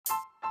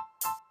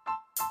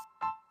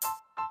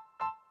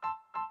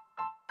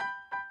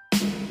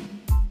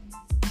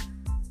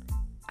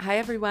Hi,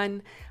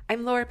 everyone.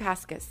 I'm Laura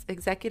Paskus,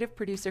 executive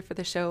producer for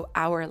the show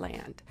Our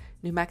Land,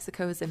 New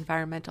Mexico's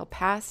environmental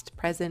past,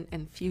 present,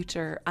 and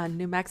future on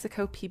New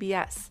Mexico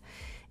PBS.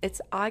 It's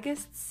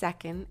August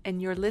 2nd,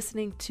 and you're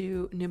listening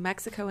to New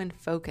Mexico in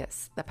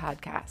Focus, the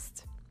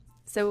podcast.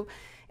 So,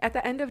 at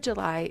the end of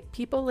July,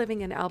 people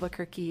living in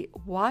Albuquerque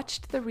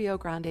watched the Rio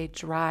Grande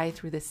dry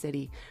through the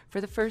city for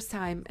the first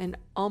time in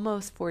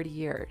almost 40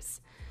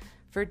 years.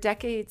 For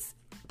decades,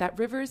 that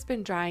river's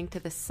been drying to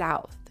the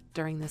south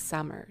during the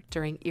summer,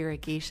 during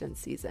irrigation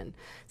season,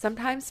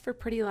 sometimes for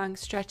pretty long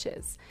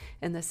stretches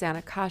in the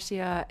Santa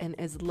Casia and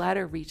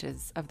Isleta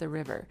reaches of the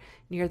river,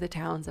 near the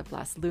towns of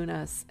Las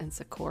Lunas and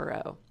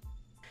Socorro.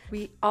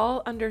 We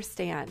all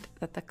understand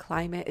that the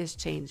climate is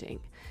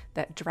changing,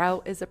 that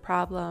drought is a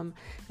problem,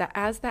 that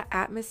as the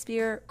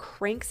atmosphere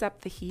cranks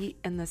up the heat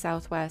in the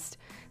Southwest,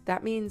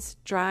 that means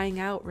drying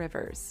out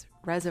rivers,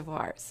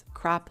 reservoirs,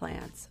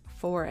 croplands,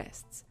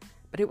 forests.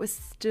 But it was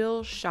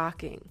still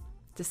shocking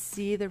to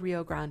see the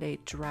Rio Grande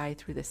dry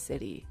through the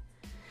city.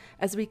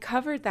 As we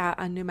covered that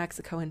on New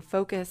Mexico in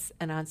Focus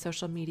and on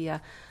social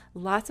media,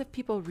 lots of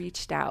people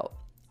reached out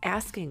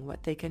asking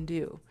what they can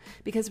do,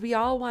 because we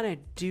all want to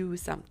do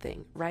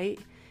something, right?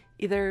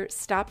 Either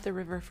stop the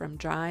river from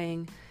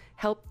drying,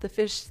 help the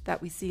fish that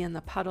we see in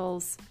the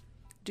puddles,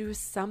 do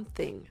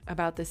something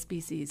about the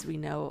species we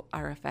know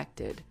are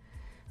affected.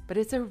 But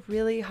it's a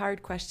really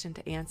hard question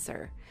to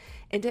answer.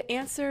 And to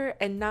answer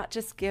and not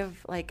just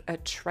give like a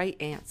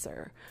trite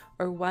answer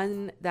or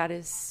one that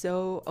is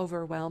so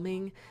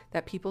overwhelming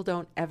that people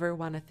don't ever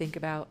want to think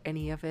about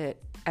any of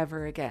it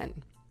ever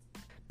again.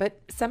 But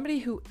somebody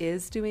who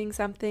is doing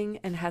something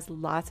and has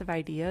lots of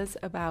ideas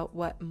about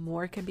what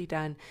more can be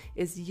done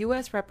is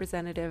U.S.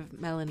 Representative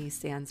Melanie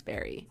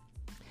Stansbury.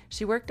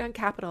 She worked on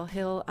Capitol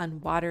Hill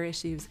on water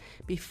issues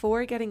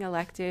before getting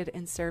elected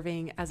and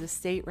serving as a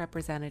state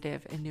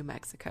representative in New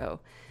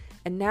Mexico.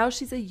 And now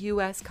she's a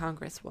U.S.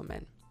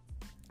 Congresswoman.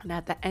 And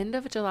at the end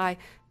of July,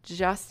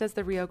 just as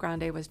the Rio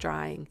Grande was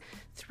drying,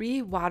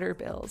 3 water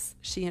bills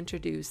she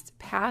introduced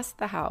passed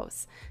the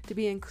House to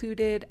be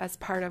included as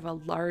part of a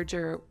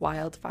larger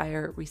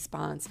Wildfire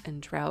Response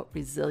and Drought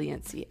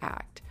Resiliency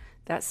Act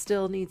that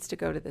still needs to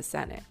go to the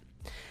Senate.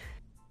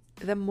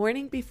 The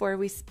morning before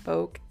we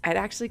spoke, I'd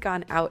actually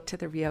gone out to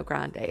the Rio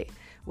Grande,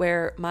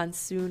 where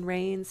monsoon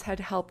rains had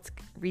helped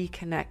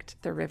reconnect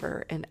the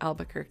river in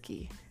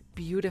Albuquerque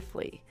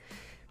beautifully.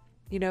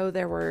 You know,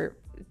 there were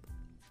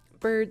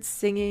birds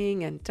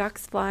singing and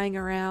ducks flying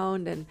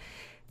around, and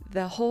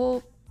the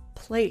whole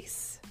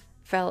place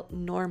felt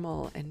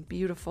normal and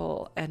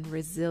beautiful and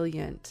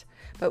resilient.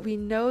 But we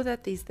know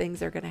that these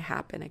things are going to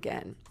happen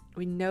again.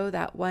 We know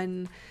that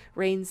one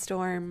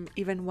rainstorm,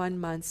 even one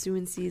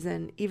monsoon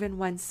season, even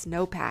one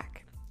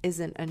snowpack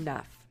isn't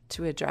enough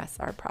to address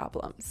our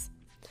problems.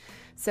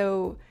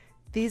 So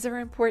these are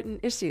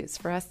important issues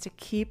for us to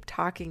keep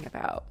talking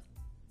about.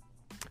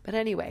 But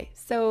anyway,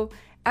 so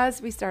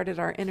as we started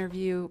our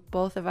interview,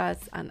 both of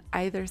us on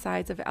either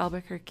sides of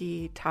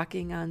Albuquerque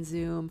talking on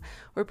Zoom,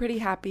 we're pretty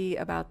happy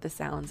about the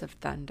sounds of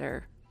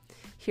thunder.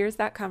 Here's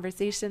that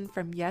conversation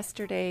from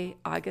yesterday,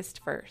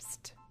 August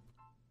 1st.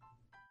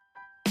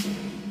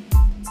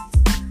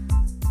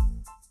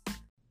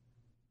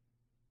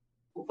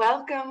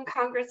 Welcome,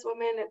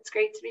 Congresswoman. It's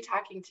great to be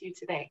talking to you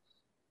today.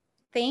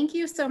 Thank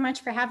you so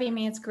much for having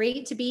me. It's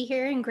great to be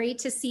here and great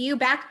to see you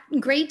back.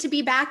 Great to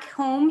be back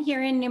home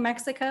here in New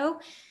Mexico.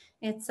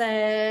 It's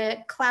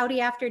a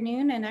cloudy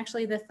afternoon and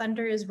actually the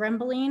thunder is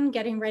rumbling,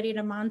 getting ready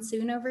to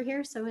monsoon over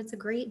here. So it's a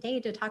great day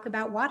to talk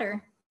about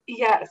water.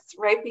 Yes,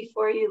 right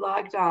before you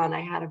logged on, I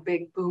had a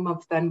big boom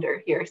of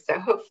thunder here. So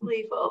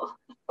hopefully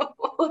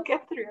we'll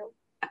get through.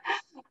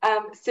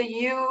 So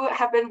you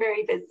have been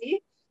very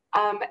busy,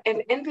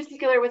 and in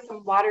particular with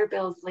some water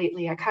bills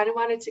lately. I kind of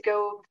wanted to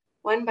go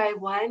one by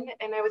one,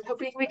 and I was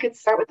hoping we could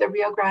start with the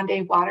Rio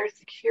Grande Water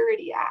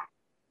Security Act.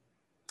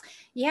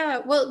 Yeah,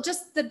 well,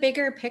 just the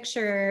bigger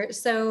picture.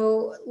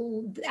 So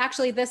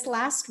actually this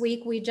last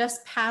week, we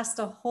just passed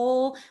a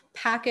whole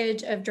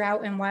package of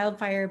drought and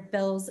wildfire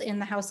bills in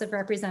the House of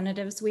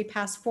Representatives. We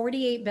passed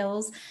 48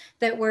 bills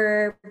that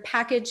were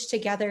packaged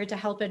together to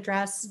help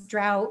address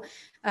drought,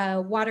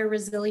 water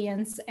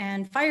resilience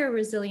and fire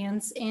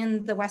resilience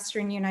in the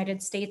Western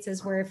United States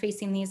as we're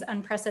facing these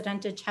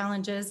unprecedented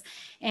challenges.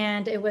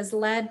 And it was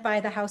led by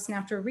the House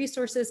Natural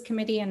Resources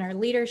Committee and our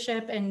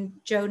leadership, and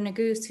Joe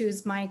Neguse,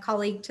 who's my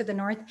colleague to the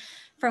north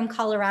from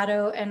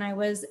Colorado. And I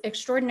was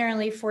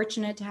extraordinarily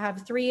fortunate to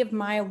have 3 of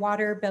my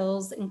water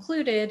bills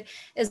included,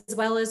 as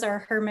well as our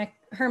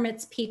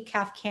Hermit's Peak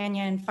Calf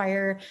Canyon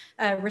fire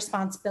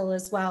response bill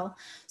as well.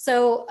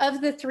 So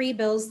of the 3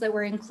 bills that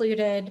were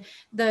included,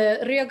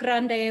 the Rio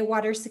Grande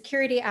Water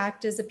Security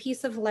Act is a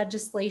piece of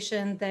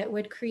legislation that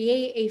would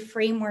create a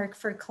framework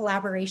for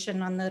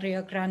collaboration on the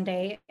Rio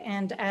Grande.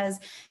 And as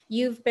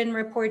you've been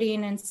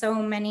reporting and so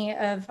many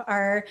of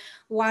our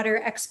water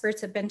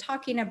experts have been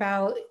talking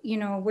about, you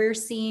know, we're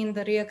seeing seen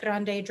the Rio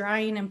Grande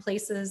drying in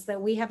places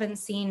that we haven't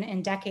seen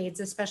in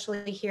decades,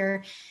 especially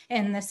here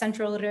in the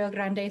central Rio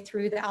Grande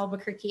through the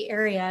Albuquerque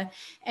area.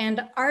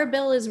 And our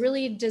bill is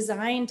really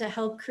designed to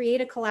help create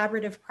a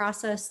collaborative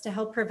process to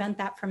help prevent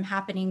that from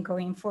happening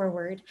going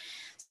forward.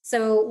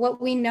 So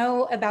what we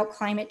know about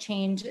climate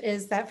change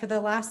is that for the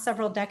last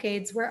several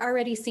decades, we're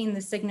already seeing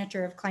the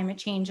signature of climate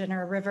change in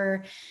our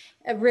river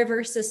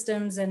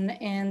systems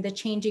and the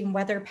changing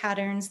weather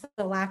patterns,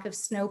 the lack of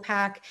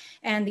snowpack,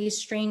 and these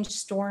strange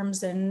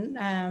storms and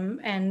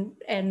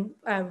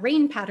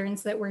rain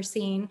patterns that we're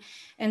seeing.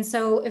 And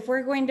so if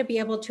we're going to be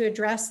able to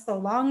address the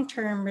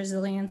long-term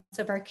resilience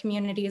of our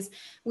communities,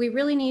 we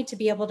really need to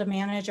be able to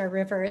manage our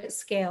river at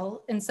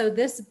scale. And so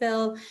this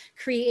bill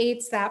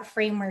creates that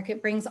framework.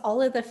 It brings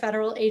all of the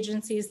federal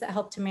agencies that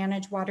help to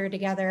manage water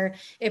together.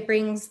 It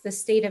brings the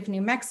state of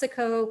New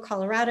Mexico,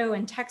 Colorado,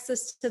 and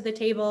Texas to the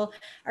table,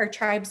 our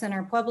tribes and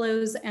our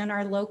pueblos, and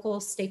our local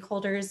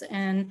stakeholders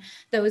and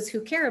those who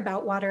care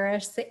about water,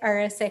 our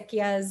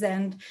acequias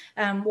and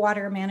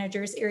water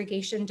managers,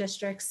 irrigation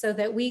districts, so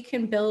that we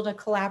can build a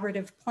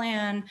collaborative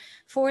plan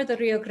for the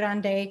Rio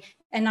Grande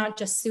and not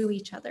just sue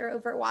each other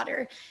over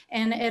water.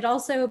 And it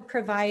also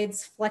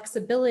provides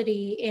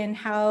flexibility in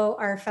how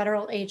our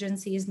federal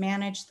agencies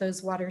manage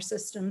those water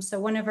systems. So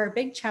one of our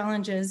big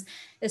challenges,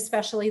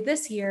 especially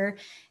this year,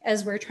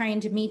 as we're trying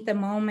to meet the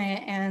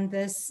moment and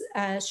this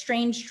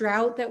strange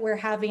drought that we're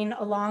having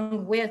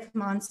along with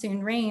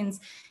monsoon rains,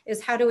 is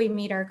how do we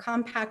meet our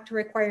compact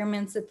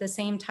requirements at the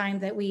same time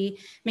that we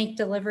make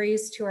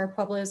deliveries to our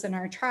pueblos and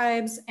our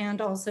tribes,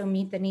 and also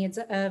meet the needs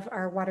of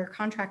our water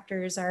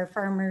contractors, our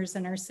farmers,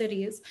 and our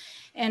cities.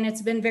 And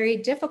it's been very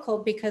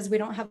difficult because we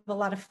don't have a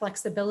lot of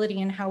flexibility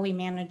in how we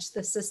manage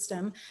the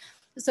system.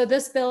 So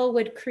this bill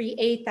would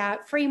create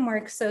that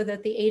framework so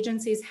that the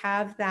agencies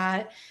have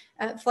that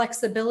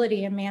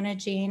flexibility in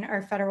managing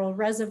our federal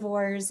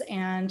reservoirs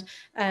and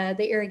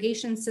the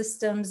irrigation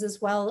systems, as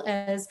well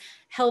as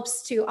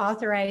helps to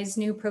authorize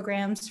new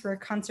programs for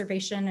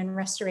conservation and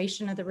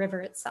restoration of the river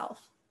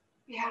itself.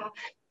 Yeah,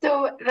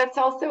 so that's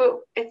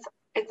also, it's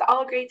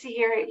all great to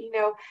hear.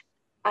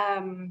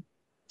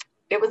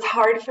 It was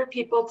hard for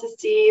people to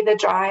see the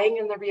drying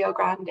in the Rio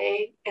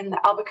Grande in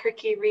the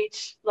Albuquerque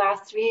Reach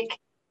last week.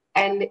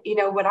 And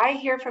what I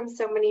hear from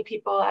so many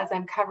people as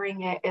I'm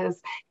covering it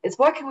is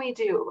what can we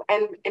do?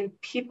 And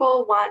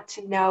people want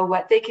to know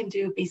what they can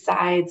do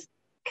besides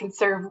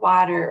conserve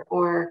water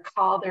or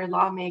call their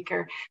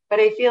lawmaker. But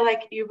I feel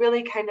like you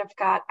really kind of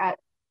got at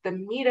the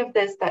meat of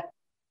this, that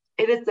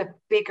it is a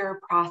bigger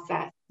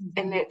process,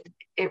 and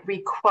it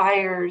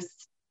requires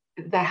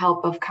the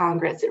help of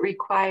Congress. It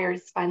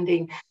requires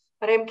funding.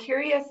 But I'm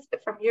curious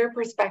from your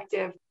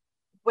perspective,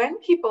 when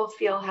people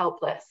feel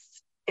helpless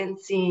in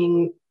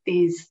seeing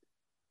these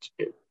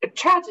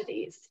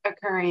tragedies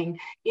occurring,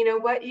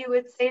 what you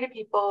would say to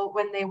people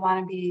when they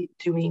want to be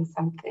doing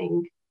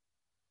something.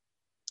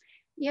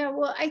 Yeah,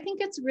 well, I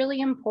think it's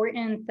really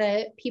important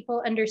that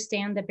people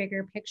understand the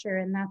bigger picture,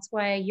 and that's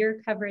why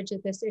your coverage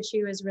of this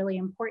issue is really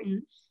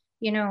important.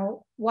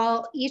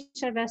 While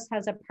each of us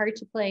has a part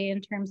to play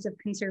in terms of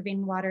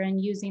conserving water and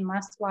using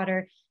less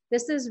water,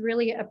 this is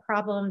really a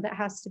problem that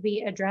has to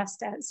be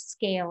addressed at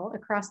scale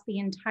across the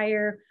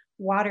entire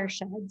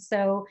watershed.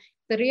 So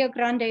the Rio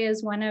Grande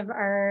is one of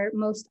our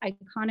most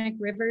iconic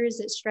rivers.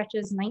 It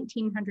stretches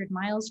 1,900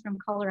 miles from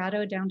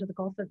Colorado down to the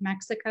Gulf of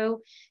Mexico.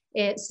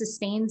 It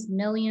sustains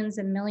millions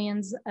and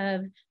millions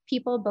of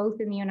people, both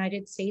in the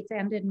United States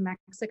and in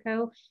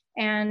Mexico.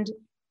 And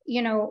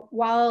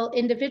while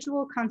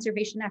individual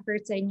conservation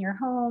efforts in your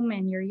home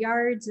and your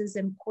yards is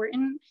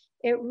important,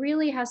 it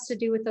really has to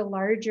do with the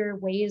larger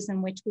ways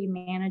in which we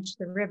manage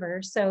the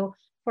river. So,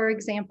 for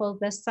example,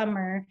 this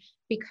summer,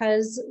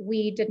 because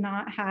we did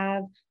not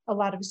have a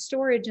lot of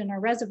storage in our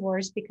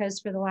reservoirs, because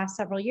for the last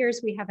several years,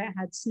 we haven't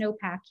had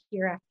snowpack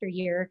year after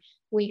year.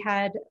 We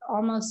had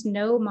almost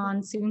no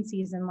monsoon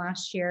season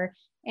last year,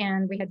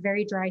 and we had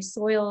very dry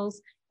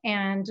soils.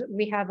 And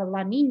we have a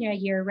La Nina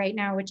year right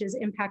now, which is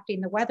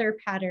impacting the weather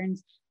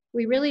patterns.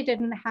 We really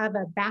didn't have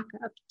a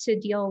backup to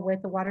deal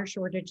with the water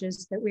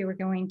shortages that we were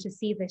going to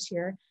see this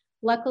year.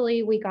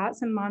 Luckily, we got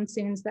some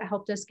monsoons that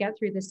helped us get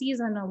through the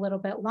season a little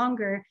bit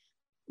longer,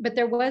 but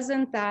there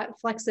wasn't that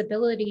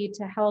flexibility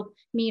to help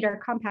meet our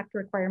compact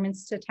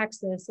requirements to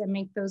Texas and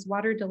make those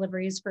water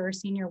deliveries for our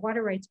senior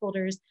water rights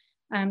holders,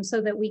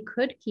 so that we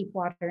could keep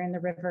water in the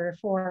river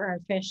for our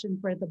fish and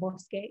for the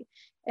bosque.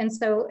 And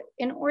so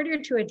in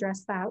order to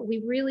address that,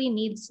 we really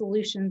need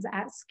solutions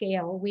at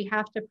scale. We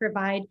have to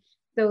provide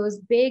those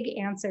big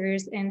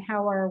answers in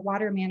how our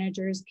water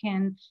managers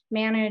can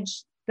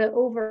manage the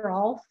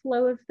overall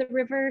flow of the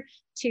river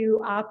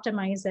to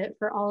optimize it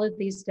for all of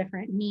these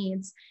different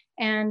needs.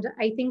 And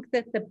I think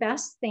that the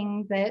best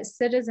thing that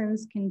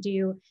citizens can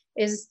do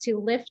is to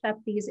lift up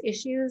these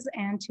issues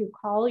and to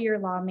call your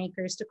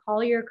lawmakers, to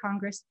call your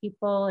Congress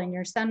people and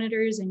your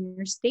senators and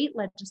your state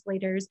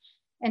legislators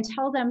and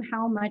tell them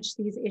how much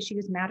these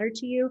issues matter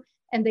to you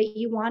and that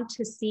you want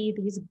to see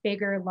these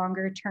bigger,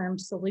 longer term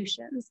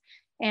solutions.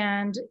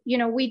 And, you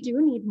know, we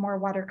do need more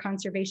water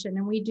conservation,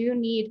 and we do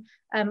need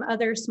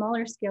other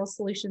smaller scale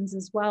solutions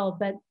as well.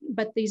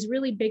 But these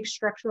really big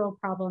structural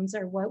problems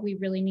are what we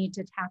really need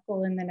to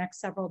tackle in the next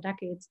several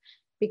decades,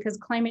 because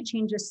climate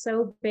change is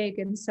so big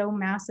and so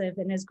massive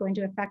and is going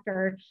to affect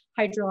our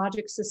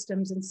hydrologic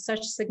systems in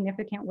such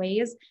significant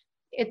ways.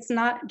 It's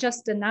not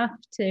just enough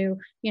to,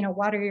 you know,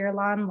 water your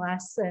lawn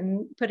less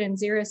and put in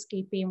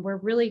xeriscaping. We're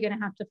really going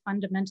to have to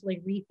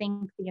fundamentally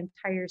rethink the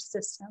entire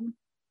system.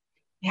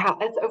 Yeah,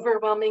 as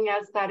overwhelming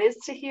as that is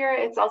to hear,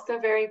 it's also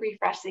very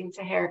refreshing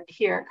to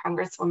hear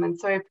Congresswoman.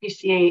 So I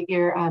appreciate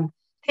your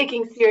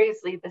taking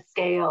seriously the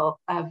scale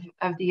of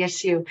the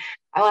issue.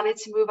 I wanted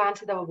to move on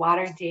to the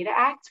Water Data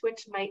Act,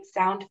 which might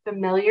sound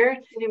familiar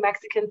to New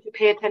Mexicans who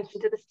pay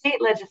attention to the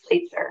state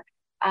legislature.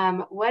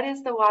 What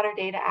is the Water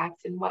Data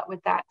Act, and what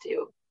would that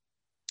do?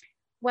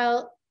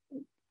 Well,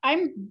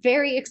 I'm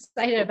very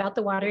excited about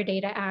the Water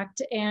Data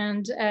Act.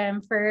 And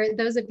for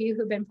those of you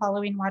who've been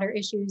following water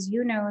issues,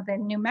 you know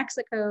that New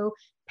Mexico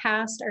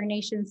passed our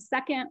nation's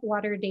second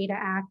Water Data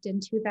Act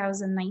in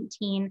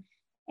 2019.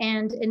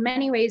 And in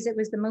many ways, it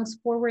was the most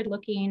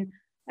forward-looking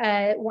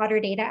Water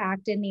Data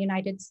Act in the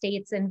United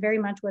States, and very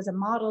much was a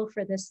model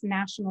for this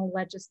national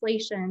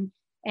legislation.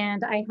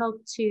 And I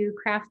helped to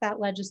craft that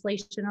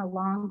legislation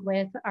along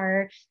with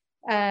our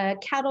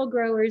cattle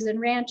growers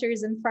and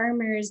ranchers and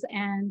farmers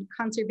and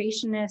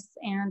conservationists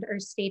and our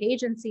state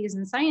agencies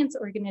and science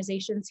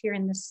organizations here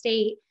in the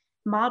state,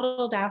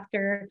 modeled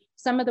after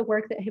some of the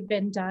work that had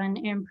been done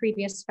in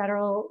previous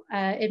federal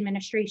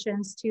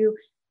administrations to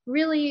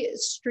really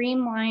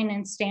streamline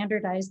and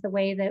standardize the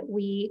way that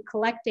we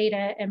collect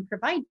data and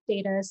provide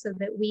data so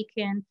that we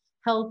can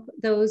help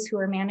those who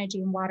are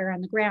managing water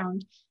on the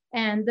ground.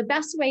 And the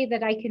best way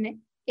that I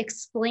can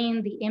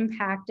explain the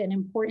impact and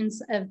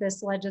importance of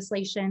this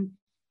legislation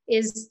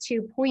is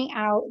to point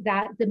out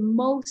that the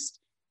most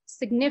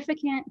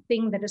significant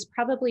thing that has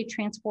probably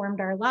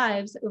transformed our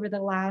lives over the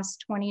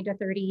last 20 to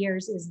 30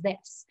 years is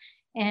this.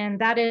 And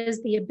that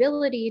is the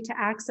ability to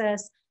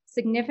access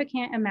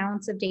significant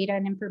amounts of data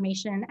and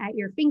information at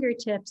your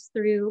fingertips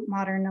through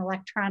modern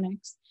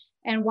electronics.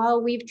 And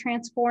while we've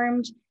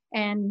transformed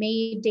and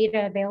made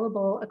data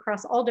available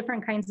across all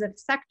different kinds of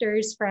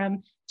sectors,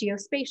 from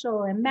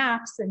geospatial and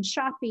maps and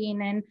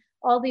shopping and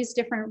all these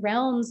different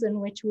realms in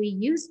which we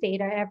use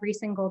data every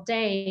single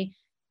day,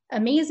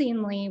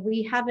 amazingly,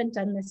 we haven't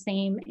done the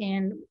same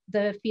in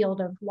the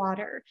field of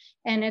water.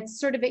 And it's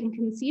sort of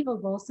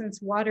inconceivable, since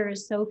water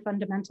is so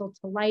fundamental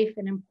to life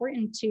and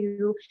important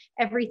to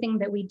everything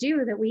that we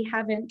do, that we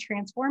haven't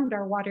transformed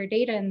our water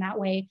data in that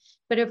way.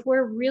 But if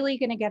we're really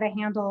going to get a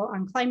handle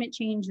on climate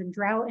change and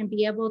drought and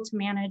be able to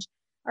manage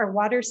our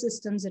water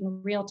systems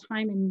in real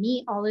time and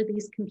meet all of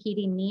these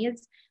competing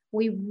needs,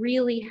 we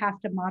really have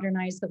to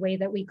modernize the way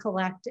that we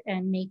collect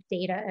and make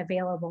data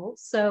available.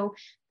 So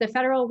the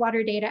Federal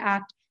Water Data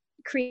Act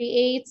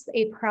creates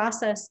a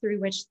process through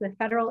which the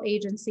federal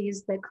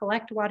agencies that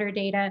collect water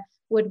data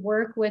would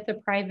work with the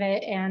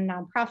private and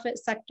nonprofit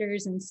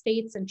sectors and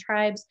states and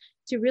tribes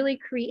to really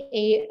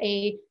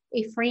create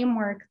a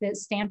framework that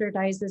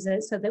standardizes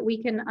it so that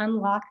we can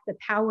unlock the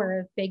power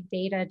of big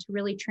data to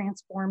really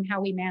transform how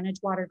we manage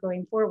water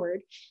going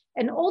forward.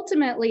 And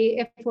ultimately,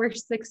 if we're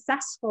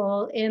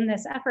successful in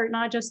this effort,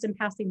 not just in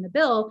passing the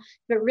bill,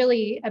 but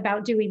really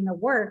about doing the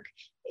work,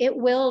 it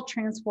will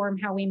transform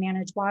how we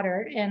manage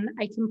water. And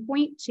I can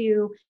point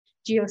to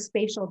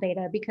geospatial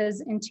data,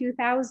 because in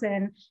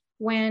 2000,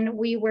 when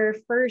we were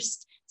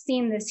first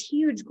seeing this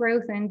huge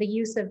growth in the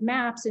use of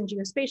maps and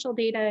geospatial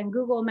data and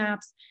Google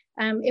Maps,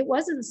 it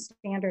wasn't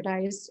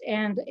standardized,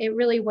 and it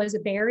really was a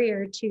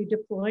barrier to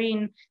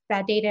deploying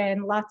that data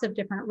in lots of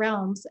different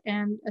realms.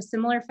 And a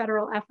similar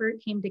federal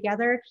effort came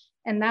together,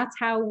 and that's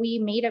how we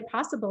made it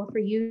possible for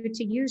you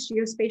to use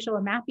geospatial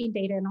and mapping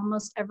data in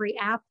almost every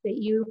app that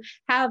you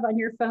have on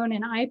your phone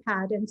and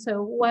iPad. And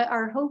so what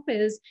our hope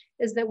is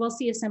that we'll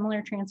see a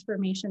similar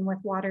transformation with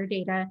water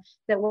data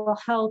that will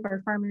help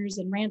our farmers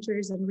and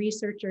ranchers and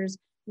researchers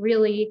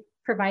really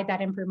provide that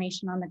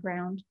information on the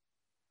ground.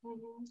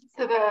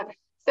 So the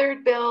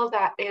third bill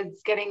that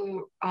is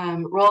getting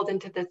rolled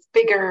into this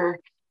bigger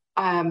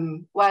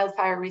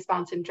Wildfire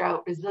Response and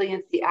Drought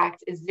Resiliency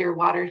Act is your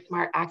Water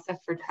Smart Access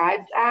for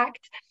Tribes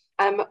Act.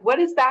 What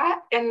is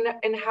that,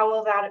 and how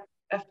will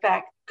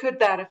that could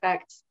that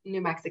affect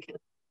New Mexicans?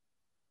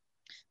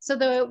 So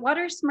the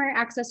Water Smart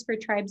Access for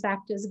Tribes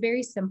Act is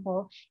very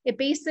simple. It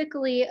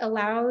basically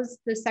allows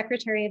the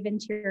Secretary of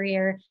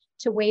Interior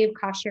to waive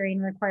cost sharing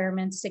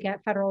requirements to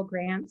get federal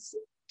grants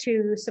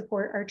to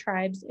support our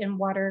tribes in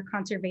water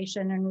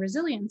conservation and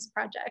resilience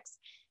projects.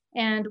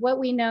 And what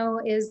we know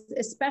is,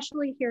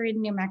 especially here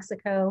in New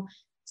Mexico,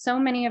 so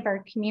many of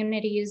our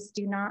communities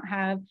do not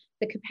have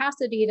the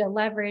capacity to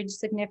leverage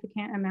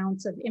significant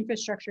amounts of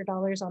infrastructure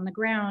dollars on the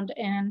ground.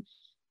 And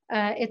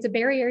it's a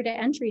barrier to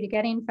entry to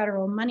getting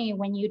federal money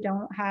when you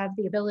don't have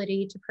the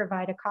ability to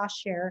provide a cost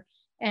share.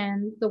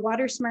 And the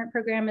Water Smart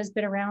program has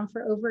been around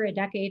for over a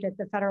decade at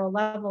the federal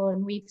level,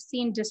 and we've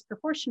seen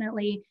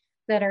disproportionately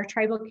that our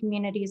tribal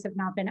communities have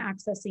not been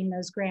accessing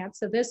those grants.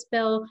 So this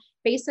bill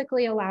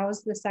basically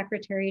allows the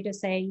secretary to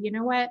say, you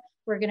know what,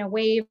 we're going to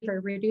waive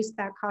or reduce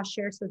that cost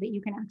share so that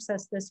you can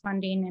access this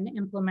funding and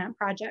implement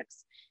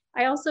projects.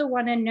 I also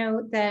want to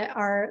note that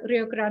our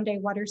Rio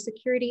Grande Water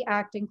Security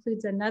Act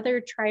includes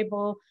another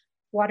tribal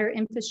water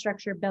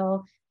infrastructure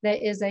bill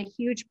that is a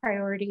huge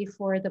priority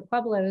for the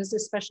Pueblos,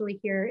 especially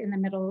here in the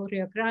middle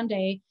Rio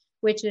Grande,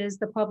 which is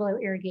the Pueblo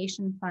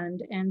Irrigation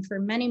Fund. And for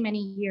many, many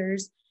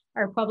years,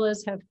 our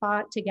Pueblos have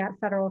fought to get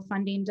federal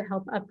funding to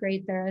help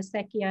upgrade their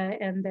acequia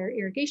and their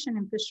irrigation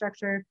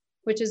infrastructure,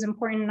 which is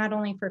important not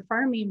only for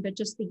farming, but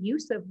just the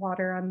use of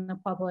water on the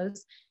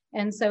Pueblos.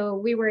 And so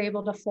we were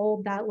able to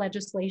fold that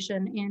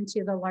legislation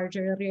into the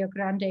larger Rio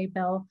Grande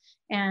bill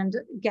and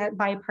get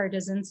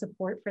bipartisan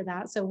support for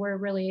that. So we're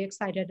really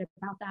excited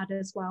about that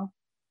as well.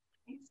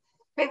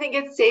 I think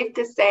it's safe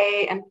to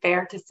say and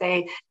fair to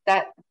say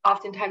that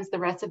oftentimes the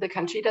rest of the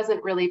country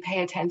doesn't really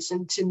pay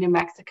attention to New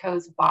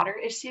Mexico's water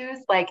issues.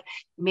 Like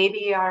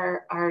maybe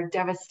our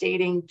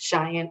devastating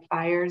giant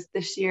fires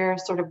this year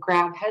sort of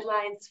grab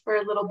headlines for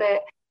a little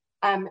bit.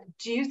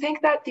 Do you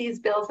think that these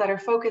bills that are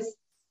focused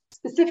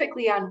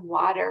specifically on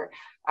water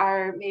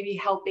are maybe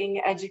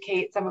helping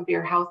educate some of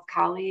your House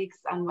colleagues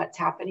on what's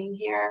happening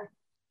here?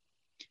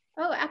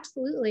 Oh,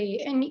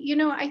 absolutely. And, you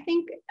know, I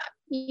think,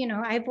 you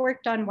know, I've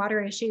worked on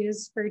water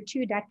issues for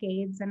 2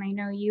 decades, and I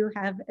know you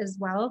have as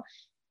well.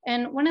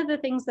 And one of the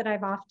things that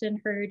I've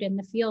often heard in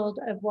the field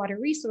of water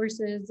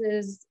resources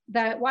is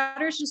that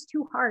water is just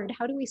too hard.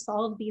 How do we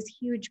solve these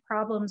huge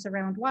problems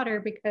around water?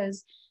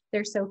 Because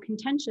they're so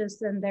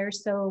contentious and they're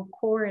so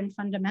core and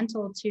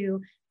fundamental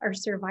to our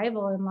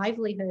survival and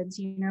livelihoods.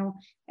 You know,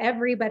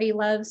 everybody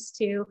loves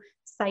to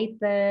cite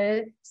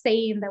the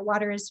saying that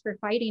water is for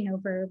fighting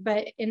over,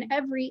 but in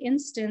every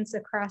instance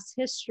across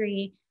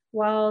history,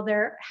 while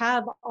there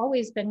have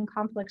always been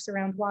conflicts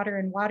around water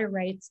and water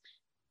rights,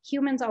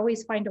 humans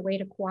always find a way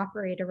to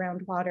cooperate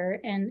around water.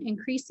 And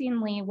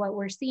increasingly what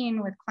we're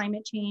seeing with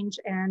climate change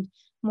and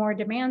more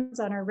demands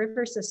on our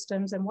river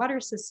systems and water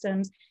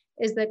systems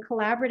is that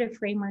collaborative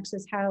frameworks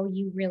is how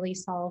you really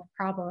solve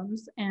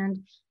problems. And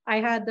I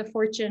had the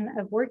fortune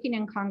of working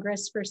in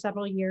Congress for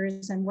several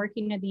years and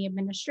working in the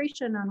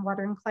administration on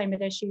water and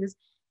climate issues.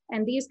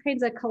 And these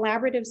kinds of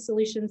collaborative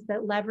solutions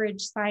that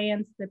leverage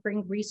science, that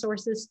bring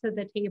resources to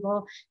the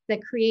table,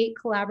 that create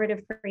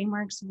collaborative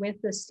frameworks with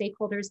the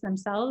stakeholders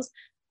themselves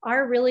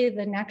are really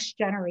the next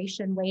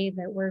generation way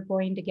that we're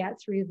going to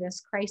get through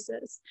this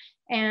crisis.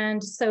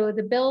 And so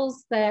the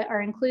bills that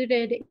are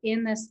included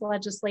in this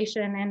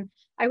legislation, and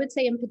I would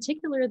say in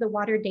particular the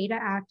Water Data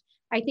Act,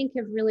 I think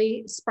have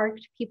really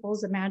sparked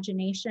people's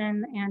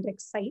imagination and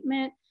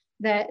excitement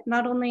that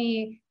not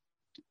only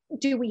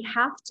do we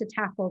have to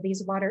tackle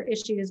these water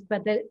issues,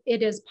 but that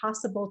it is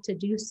possible to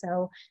do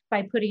so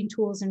by putting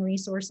tools and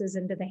resources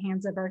into the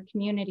hands of our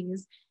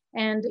communities.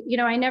 And, you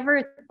know, I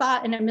never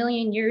thought in a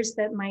million years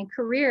that my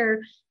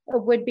career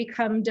would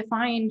become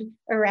defined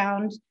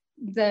around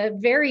the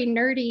very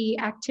nerdy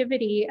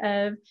activity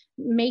of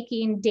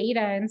making data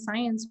and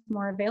science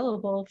more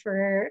available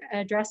for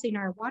addressing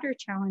our water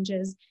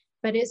challenges.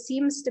 But it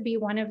seems to be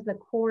one of the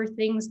core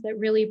things that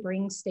really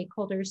brings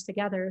stakeholders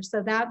together.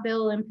 So that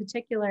bill in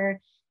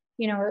particular,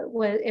 you know,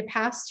 it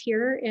passed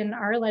here in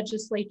our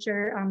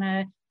legislature on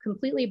a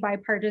completely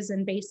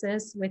bipartisan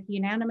basis with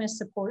unanimous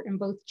support in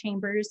both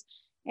chambers,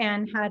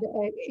 and had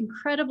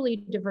incredibly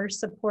diverse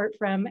support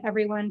from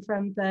everyone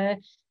from the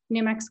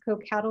New Mexico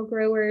cattle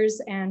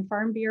growers and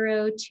Farm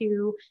Bureau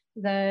to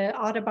the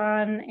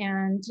Audubon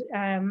and,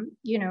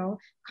 you know,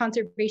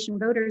 conservation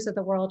voters of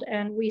the world.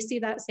 And we see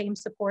that same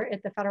support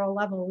at the federal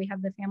level. We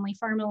have the Family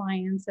Farm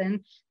Alliance and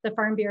the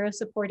Farm Bureau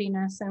supporting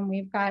us. And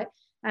we've got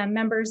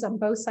members on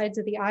both sides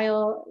of the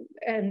aisle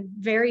and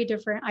very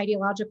different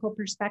ideological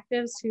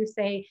perspectives who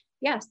say,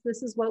 yes,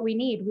 this is what we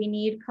need. We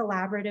need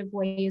collaborative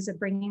ways of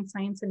bringing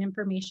science and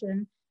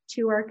information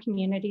to our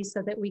communities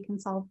so that we can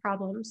solve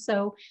problems.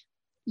 So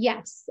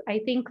yes, I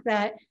think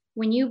that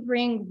when you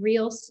bring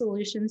real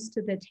solutions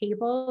to the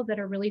table that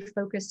are really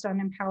focused on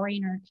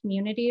empowering our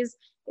communities,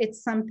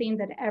 it's something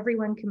that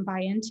everyone can buy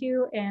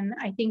into. And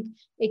I think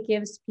it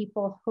gives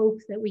people hope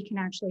that we can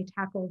actually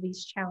tackle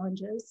these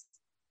challenges.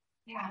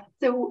 Yeah,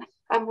 so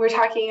we're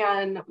talking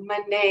on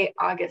Monday,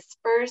 August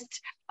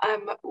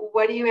 1st.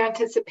 What do you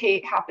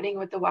anticipate happening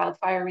with the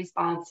Wildfire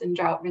Response and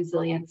Drought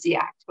Resiliency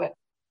Act? What's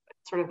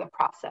sort of the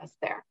process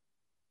there?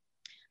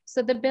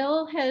 So the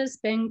bill has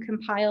been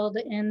compiled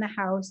in the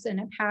House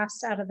and it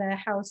passed out of the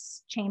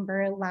House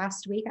chamber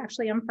last week,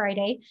 actually on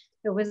Friday.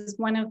 It was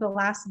one of the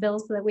last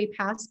bills that we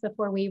passed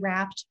before we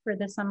wrapped for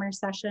the summer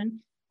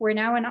session. We're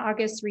now in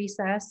August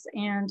recess,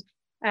 and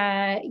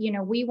you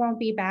know, we won't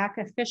be back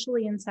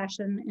officially in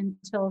session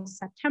until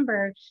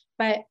September,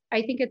 but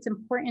I think it's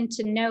important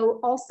to know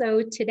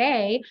also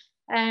today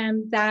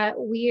that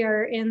we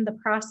are in the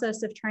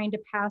process of trying to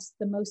pass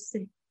the most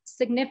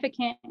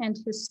significant and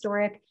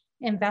historic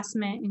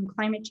investment in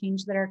climate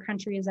change that our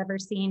country has ever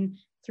seen.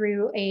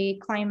 through a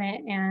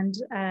climate and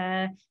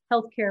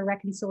healthcare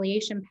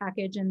reconciliation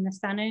package in the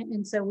Senate.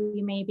 And so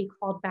we may be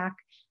called back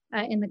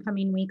in the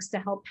coming weeks to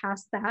help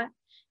pass that.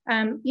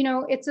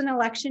 It's an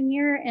election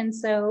year, and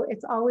so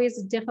it's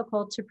always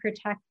difficult to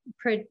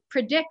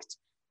predict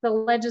the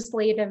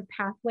legislative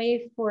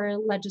pathway for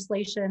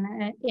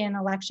legislation in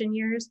election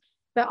years.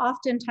 But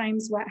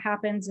oftentimes what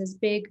happens is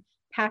big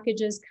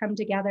packages come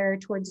together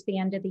towards the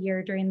end of the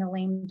year during the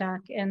lame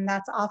duck. And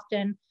that's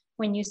often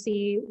when you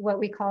see what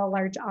we call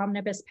large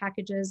omnibus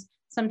packages.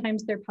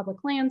 Sometimes they're public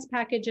lands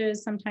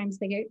packages, sometimes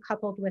they get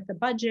coupled with a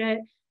budget,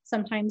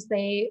 sometimes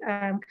they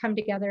come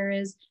together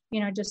as,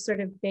 just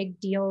sort of big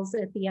deals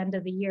at the end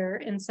of the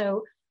year. And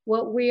so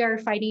what we are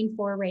fighting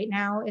for right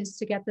now is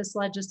to get this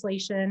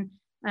legislation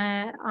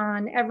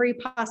on every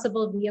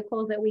possible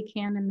vehicle that we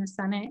can in the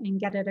Senate and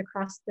get it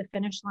across the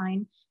finish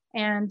line.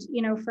 And,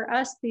 for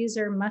us, these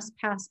are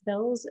must-pass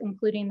bills,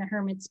 including the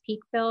Hermit's Peak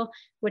bill,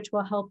 which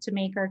will help to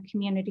make our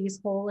communities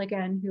whole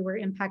again, who were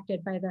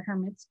impacted by the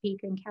Hermit's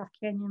Peak and Calf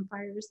Canyon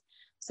fires.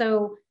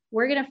 So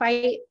we're going to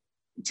fight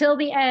till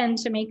the end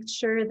to make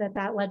sure that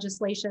that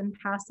legislation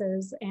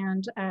passes.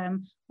 And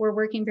we're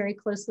working very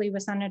closely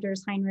with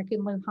Senators Heinrich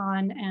and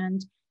Lujan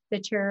and the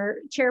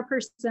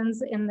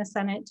chairpersons in the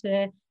Senate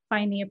to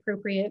find the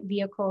appropriate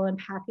vehicle and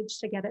package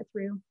to get it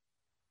through.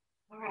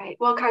 All right.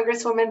 Well,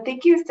 Congresswoman,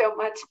 thank you so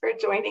much for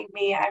joining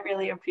me. I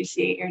really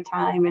appreciate your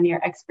time and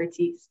your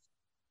expertise.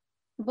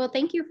 Well,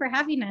 thank you for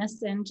having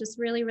us, and just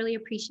really, really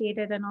appreciate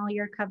it and all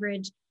your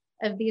coverage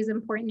of these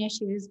important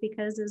issues,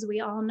 because as we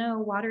all know,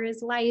 water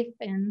is life.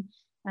 And,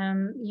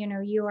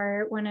 you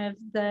are one of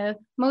the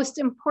most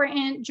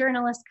important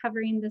journalists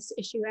covering this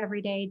issue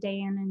every day, day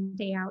in and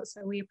day out.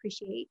 So we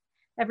appreciate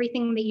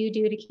everything that you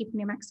do to keep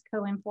New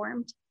Mexico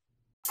informed.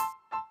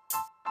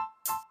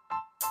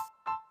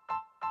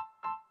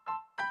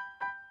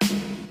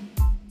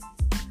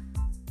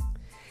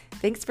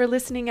 Thanks for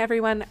listening,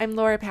 everyone. I'm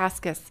Laura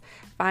Paskus.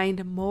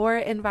 Find more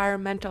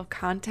environmental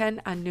content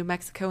on New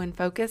Mexico in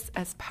Focus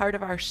as part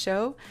of our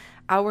show,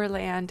 Our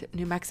Land,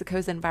 New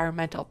Mexico's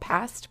Environmental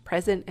Past,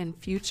 Present, and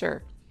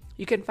Future.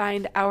 You can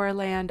find Our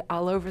Land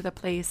all over the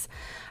place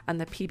on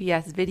the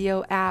PBS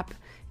video app,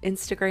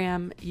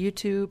 Instagram,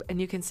 YouTube, and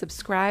you can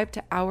subscribe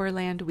to Our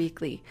Land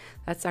Weekly.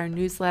 That's our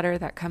newsletter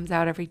that comes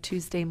out every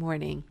Tuesday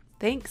morning.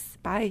 Thanks.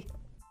 Bye.